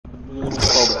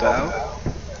pal.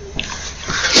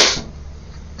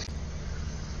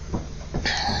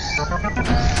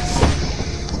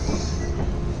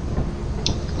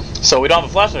 So we don't have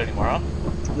a flashlight anymore, huh?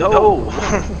 No,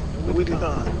 we do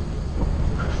not.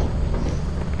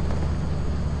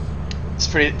 It's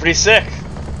pretty sick.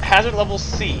 Hazard level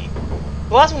C.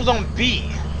 The last one was on B.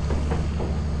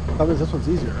 That means this one's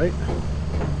easier, right?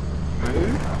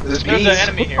 There's There's an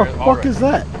enemy here. What the fuck already. is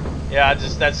that? Yeah,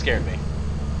 that scared me.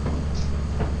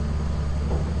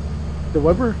 Did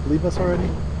Weber leave us already?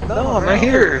 No, I'm right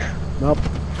here. Nope.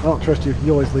 I don't trust you.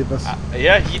 You always leave us.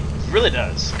 Yeah, he really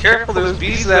does. Careful, there's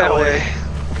bees that way.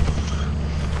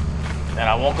 And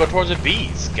I won't go towards the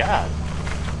bees. God.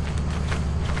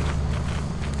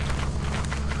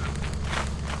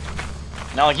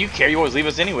 Not like you care. You always leave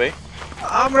us anyway.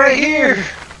 I'm right here.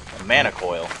 A mana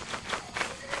coil.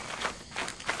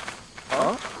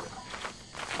 Huh?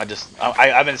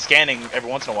 I've been scanning every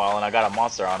once in a while, and I got a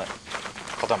monster on it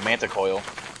called a manta coil,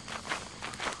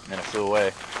 and then it flew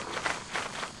away.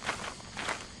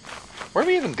 Where do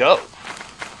we even go?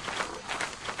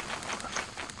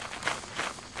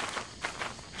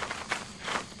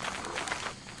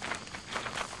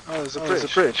 Oh, there's a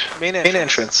bridge. Main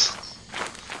entrance.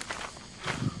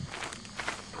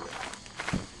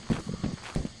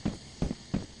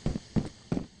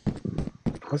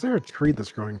 Was there a tree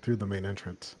that's growing through the main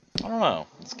entrance? I don't know.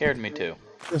 It scared me too.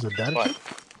 There's a dead What? tree?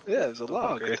 Yeah, there's a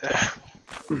log right there.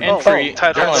 Entry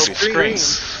tied journal up entry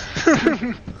screens.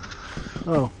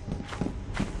 Oh.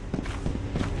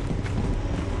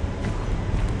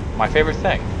 My favorite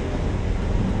thing.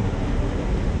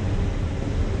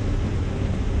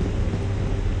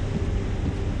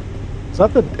 Is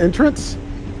that the entrance?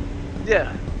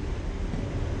 Yeah.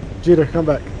 Jeter, come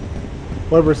back.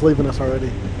 Weber's leaving us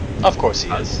already. Of course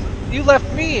he is. You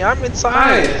left me. I'm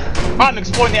inside. I'm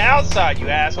exploring the outside, you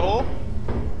asshole.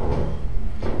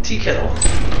 Tea kettle.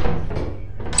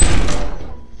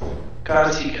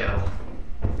 Got a tea kettle.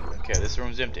 Okay, this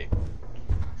room's empty.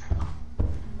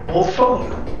 Old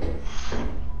phone.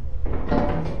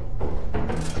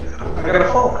 I got a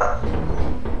phone.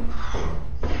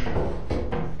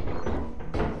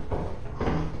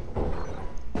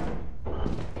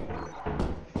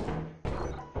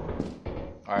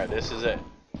 Alright, this is it.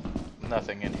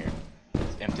 Nothing in here.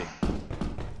 It's empty.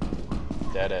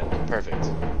 Dead end. Perfect.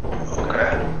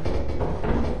 Okay.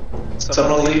 So I'm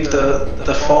gonna leave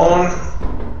the phone.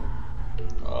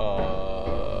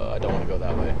 I don't want to go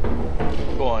that way.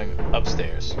 I'm going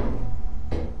upstairs.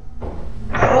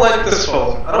 I don't like this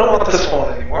phone. I don't want this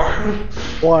phone anymore.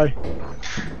 Why?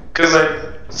 Because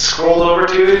I scrolled over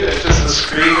to it, it's just a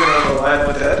screen and then the line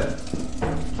went dead.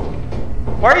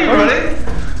 Why are you running?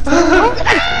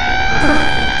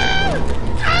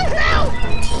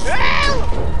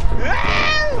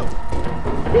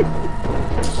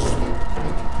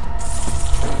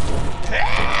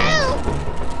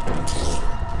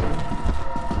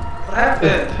 What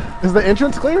happened? Is the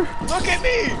entrance clear? Look at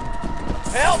me!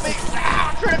 Help me!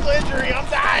 Ah, critical injury! I'm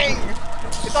dying!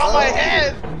 It's on my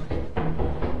head!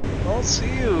 I don't see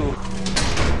you.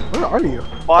 Where are you?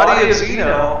 Body of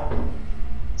Xeno.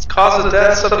 It's cause of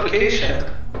death suffocation.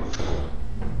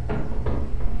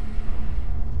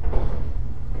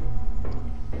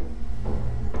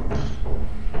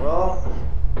 Well,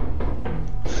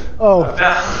 Oh,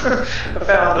 I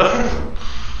found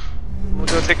him. We'll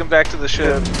go take him back to the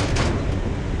ship.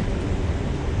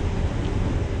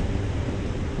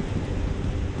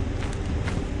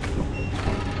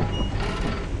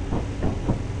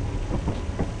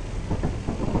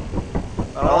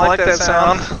 I don't like that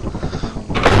sound.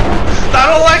 I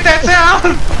don't like that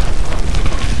sound!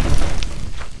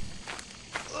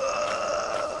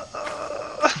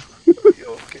 You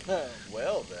okay?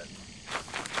 Well then.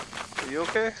 Are you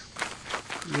okay?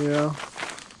 yeah.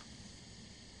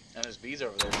 And there's bees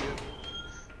over there too.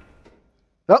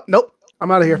 Oh, nope.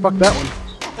 I'm out of here. Fuck that one.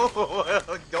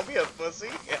 Don't be a pussy.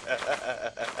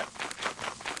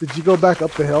 Did you go back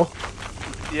up the hill?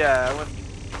 Yeah, I went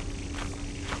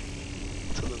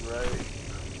to the right.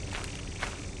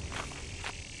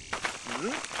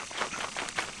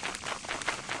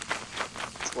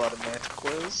 It's a lot of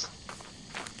manticoils.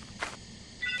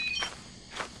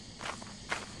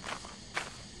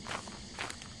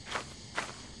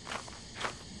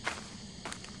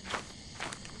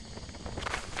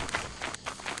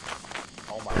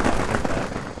 Oh my god.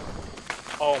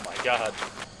 Oh my god.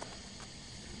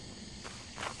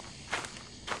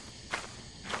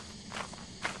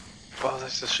 Oh,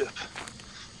 there's the ship.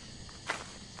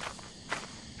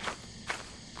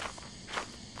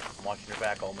 I'm watching your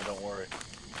back, Alma, don't worry.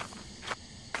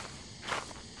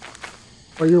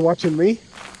 Are you watching me?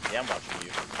 I'm watching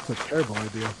you. That's a terrible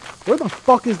idea. Where the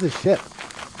fuck is this ship?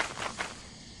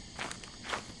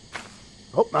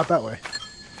 Oh, not that way.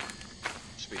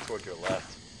 Should be toward your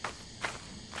left.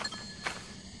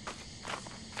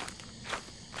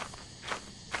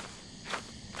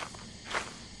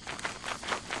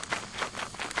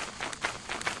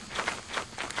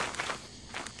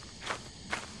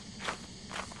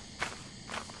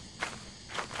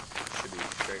 Should be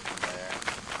straight from there.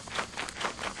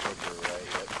 Toward your right,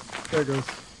 yep. There it goes.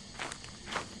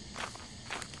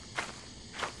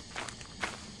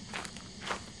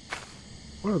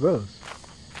 What are those?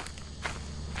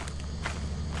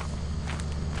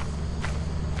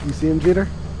 You see him, Jeter?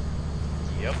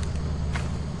 Yep.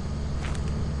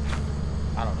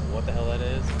 I don't know what the hell that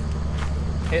is.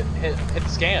 Hit the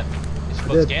scan. You're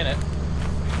supposed to scan it.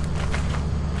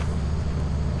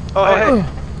 Oh, hey.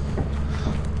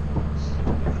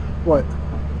 What?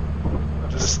 I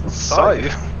just saw you.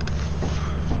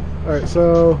 Alright,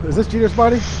 so is this Jeter's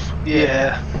body?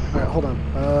 Yeah. Alright, hold on.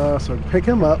 So pick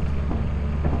him up.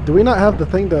 Do we not have the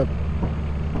thing to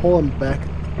pull him back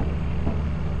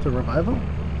to revive him?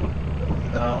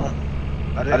 No.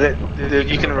 I didn't.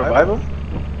 You can revive him?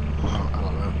 I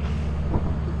don't know.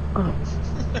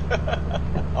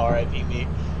 R.I.P. me.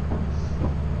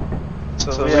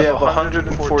 So we have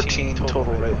 114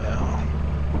 total right now.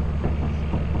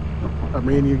 I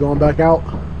mean, you going back out?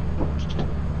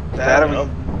 That or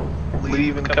we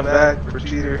leave and come back for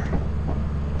Jeter.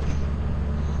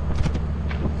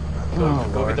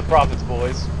 Go get the profits,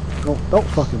 boys. Don't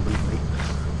fucking leave me.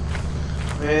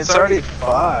 I mean, it's already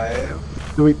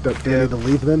 5. Do we need to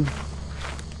leave then?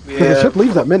 Yeah. Because the ship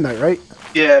leaves at midnight, right?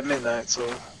 Yeah, at midnight, so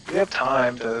we have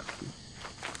time to...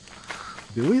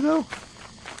 Do we though?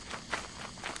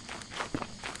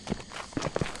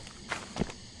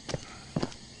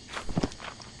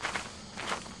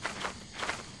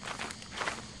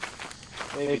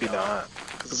 Maybe not,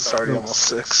 because it's already almost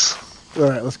 6.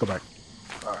 Alright, let's go back.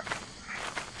 Alright.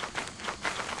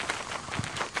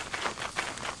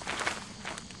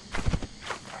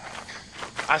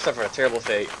 I suffer a terrible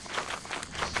fate.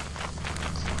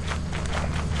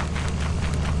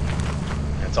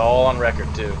 It's all on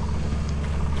record, too.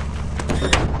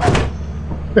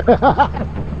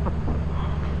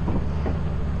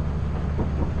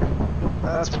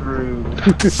 That's rude.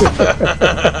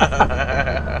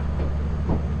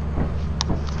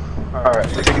 Alright,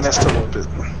 taking this to orbit.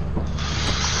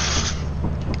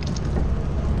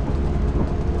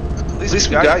 At least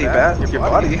we got you back, your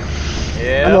body.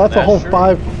 Yeah, I know that's a whole true.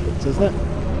 5 minutes, isn't it?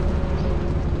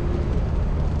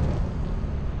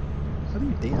 How do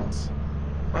you dance?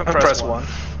 Press 1.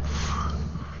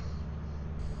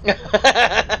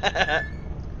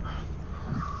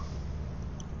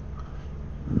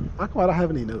 How come I don't have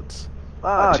any notes?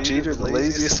 Ah, Jeter's the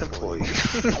laziest employee.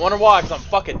 I wonder why, because I'm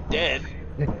fucking dead.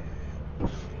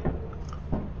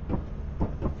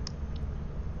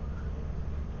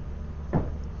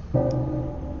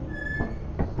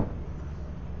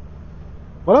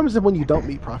 What happens when you don't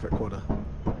meet profit quota?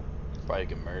 Probably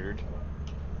get murdered.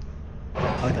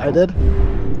 Like I did?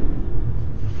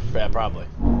 Yeah, probably.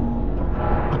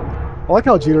 I like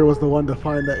how Jeter was the one to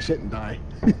find that shit and die.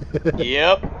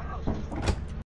 Yep.